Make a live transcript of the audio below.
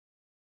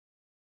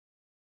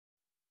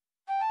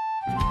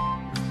It's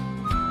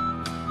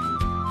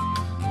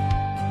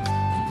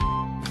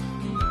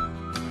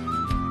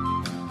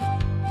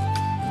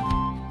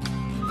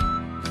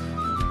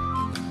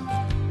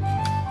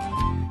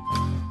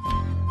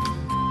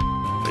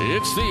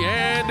the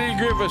Andy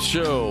Griffith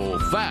Show,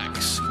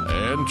 Facts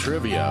and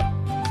Trivia,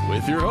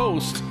 with your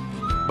host,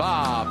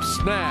 Bob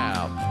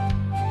Snap.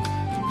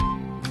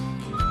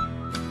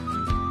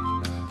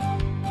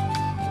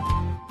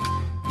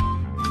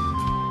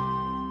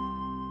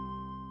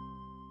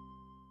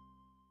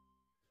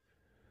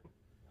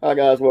 Hi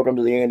guys, welcome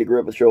to the Andy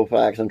Griffith Show,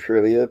 Facts and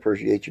Trivia.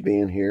 Appreciate you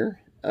being here.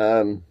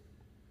 I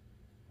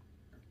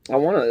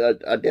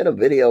did a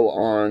video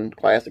on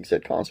classic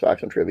sitcoms,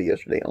 Facts and Trivia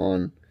yesterday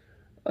on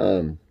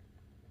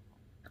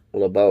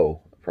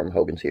LeBeau from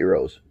Hogan's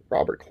Heroes,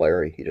 Robert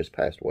Clary. He just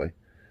passed away.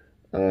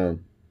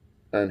 And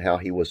how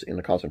he was in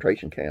a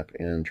concentration camp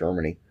in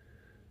Germany,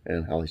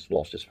 and how he's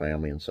lost his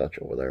family and such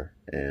over there,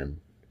 and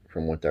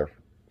from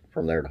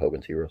there to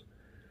Hogan's Heroes.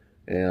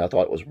 And I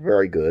thought it was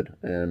very good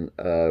and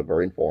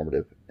very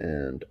informative,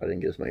 and I didn't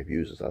get as many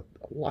views as I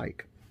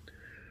like.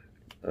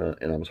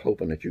 And I was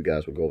hoping that you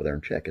guys would go over there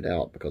and check it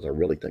out, because I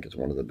really think it's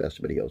one of the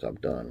best videos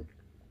I've done.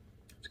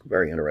 It's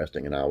very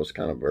interesting, and I was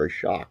kind of very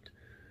shocked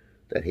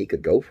that he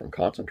could go from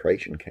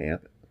concentration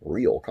camp,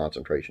 real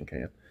concentration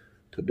camp,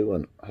 to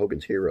doing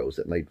Hogan's Heroes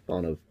that made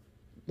fun of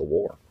the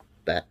war,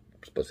 that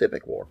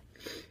specific war.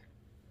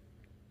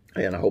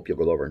 And I hope you'll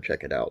go over and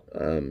check it out,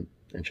 and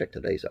check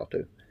today's out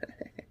too.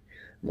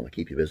 I'm going to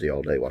keep you busy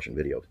all day watching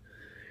videos.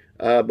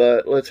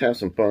 But let's have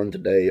some fun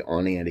today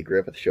on the Andy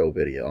Griffith Show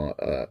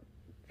video,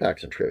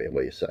 Facts and Trivia.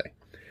 What do you say?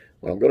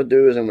 What I'm going to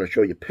do is I'm going to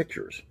show you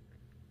pictures.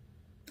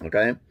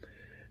 Okay?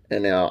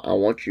 And now I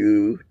want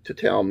you to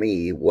tell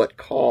me what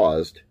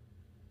caused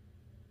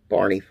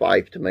Barney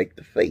Fife to make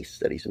the face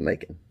that he's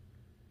making.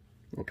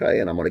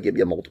 Okay? And I'm going to give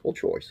you a multiple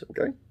choice.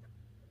 Okay?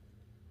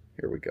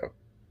 Here we go.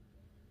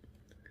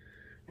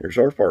 Here's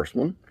our first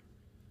one.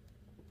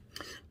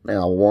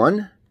 Now,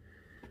 1,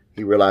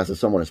 he realizes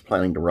someone is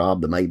planning to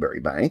rob the Mayberry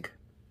Bank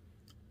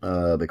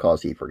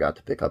because he forgot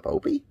to pick up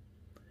Opie,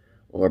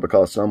 or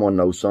because someone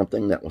knows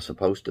something that was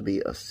supposed to be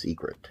a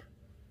secret.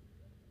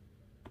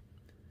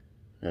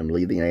 And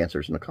leave the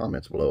answers in the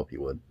comments below if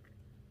you would.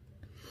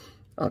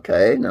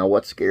 Okay, now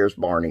what scares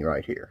Barney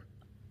right here?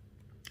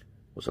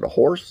 Was it a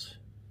horse,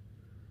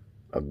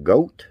 a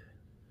goat,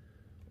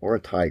 or a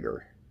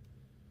tiger?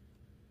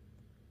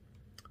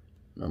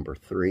 Number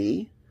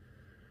 3.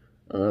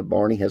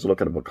 Barney has a look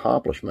of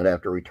accomplishment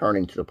after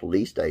returning to the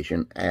police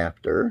station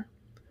after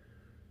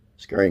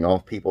scaring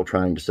off people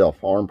trying to sell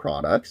farm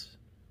products,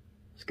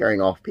 scaring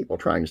off people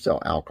trying to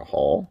sell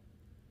alcohol,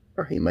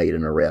 or he made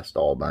an arrest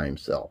all by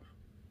himself.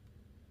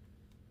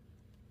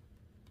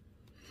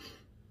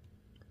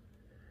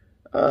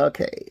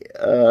 Okay,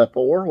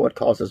 4, what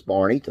causes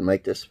Barney to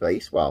make this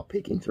face while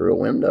peeking through a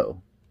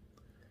window?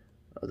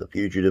 The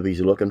fugitive he's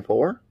looking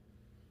for,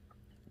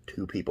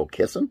 2 people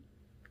kissing,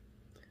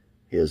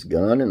 his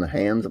gun in the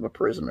hands of a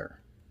prisoner.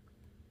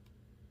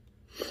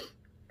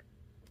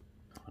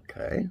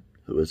 Okay,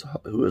 who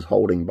is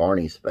holding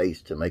Barney's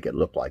face to make it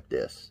look like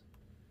this?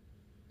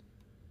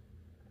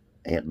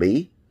 Aunt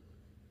Bee,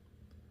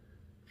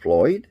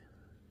 Floyd,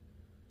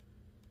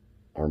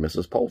 or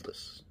Mrs.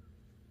 Poultice?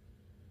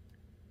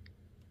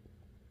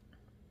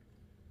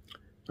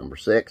 Number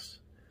 6,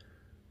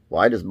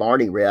 why does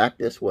Barney react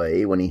this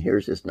way when he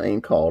hears his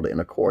name called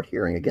in a court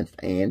hearing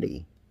against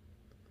Andy?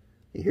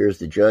 He hears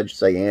the judge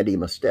say Andy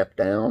must step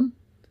down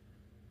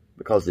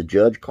because the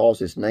judge calls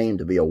his name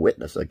to be a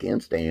witness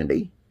against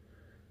Andy,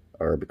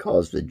 or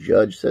because the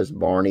judge says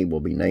Barney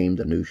will be named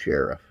the new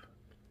sheriff.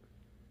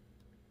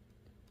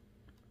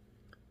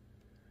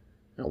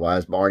 Now, why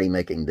is Barney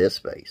making this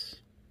face?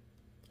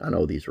 I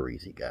know these are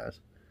easy, guys.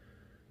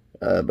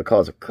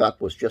 Because a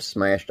cup was just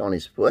smashed on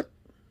his foot,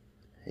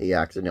 he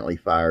accidentally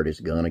fired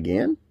his gun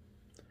again,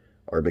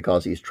 or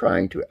because he's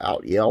trying to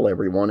out-yell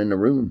everyone in the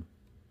room.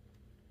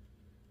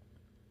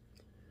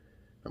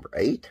 Number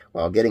 8,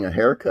 while getting a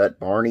haircut,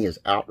 Barney is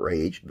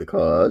outraged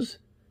because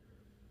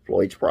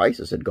Floyd's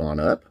prices had gone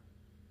up.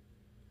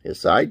 His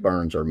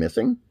sideburns are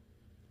missing.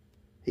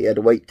 He had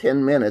to wait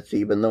 10 minutes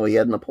even though he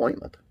had an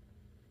appointment.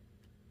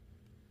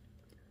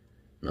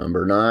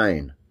 Number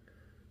 9,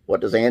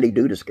 what does Andy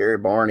do to scare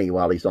Barney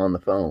while he's on the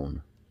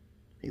phone?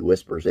 He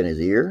whispers in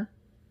his ear.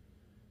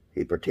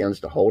 He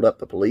pretends to hold up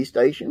the police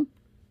station.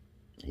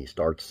 He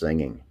starts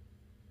singing.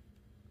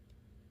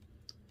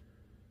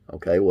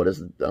 Okay, what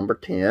is number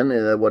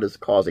 10? What is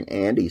causing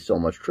Andy so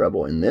much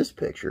trouble in this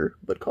picture,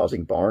 but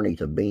causing Barney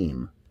to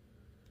beam?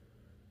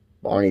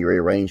 Barney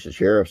rearranged the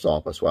sheriff's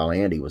office while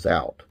Andy was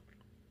out.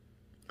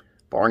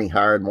 Barney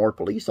hired more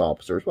police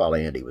officers while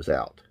Andy was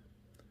out.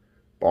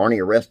 Barney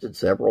arrested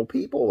several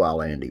people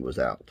while Andy was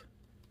out.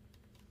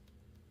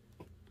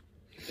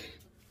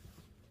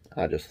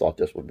 I just thought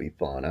this would be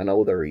fun. I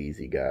know they're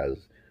easy,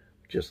 guys.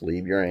 Just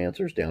leave your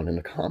answers down in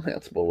the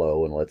comments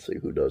below, and let's see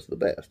who does the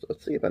best.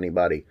 Let's see if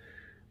anybody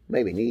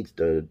maybe needs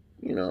to,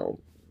 you know,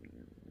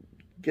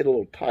 get a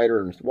little tighter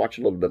and watch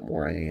a little bit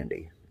more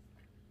Andy.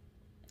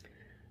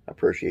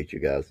 appreciate you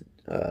guys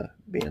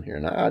being here,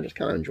 and I just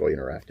kind of enjoy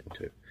interacting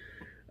too.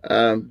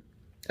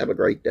 Have a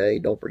great day.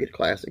 Don't forget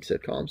classic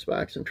sitcoms,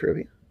 facts, and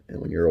trivia. And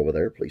when you're over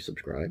there, please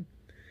subscribe.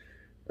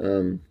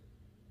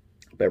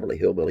 Beverly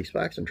Hillbillies,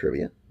 facts, and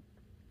trivia.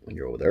 When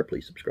you're over there,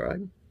 please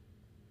subscribe.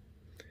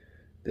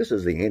 This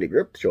is the Andy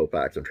Griffith Show,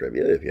 facts, and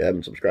trivia. If you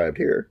haven't subscribed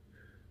here,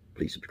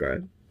 please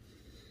subscribe.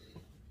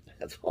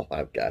 That's all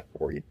I've got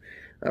for you.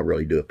 I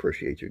really do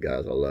appreciate you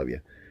guys. I love you.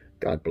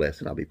 God bless,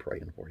 and I'll be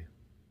praying for you.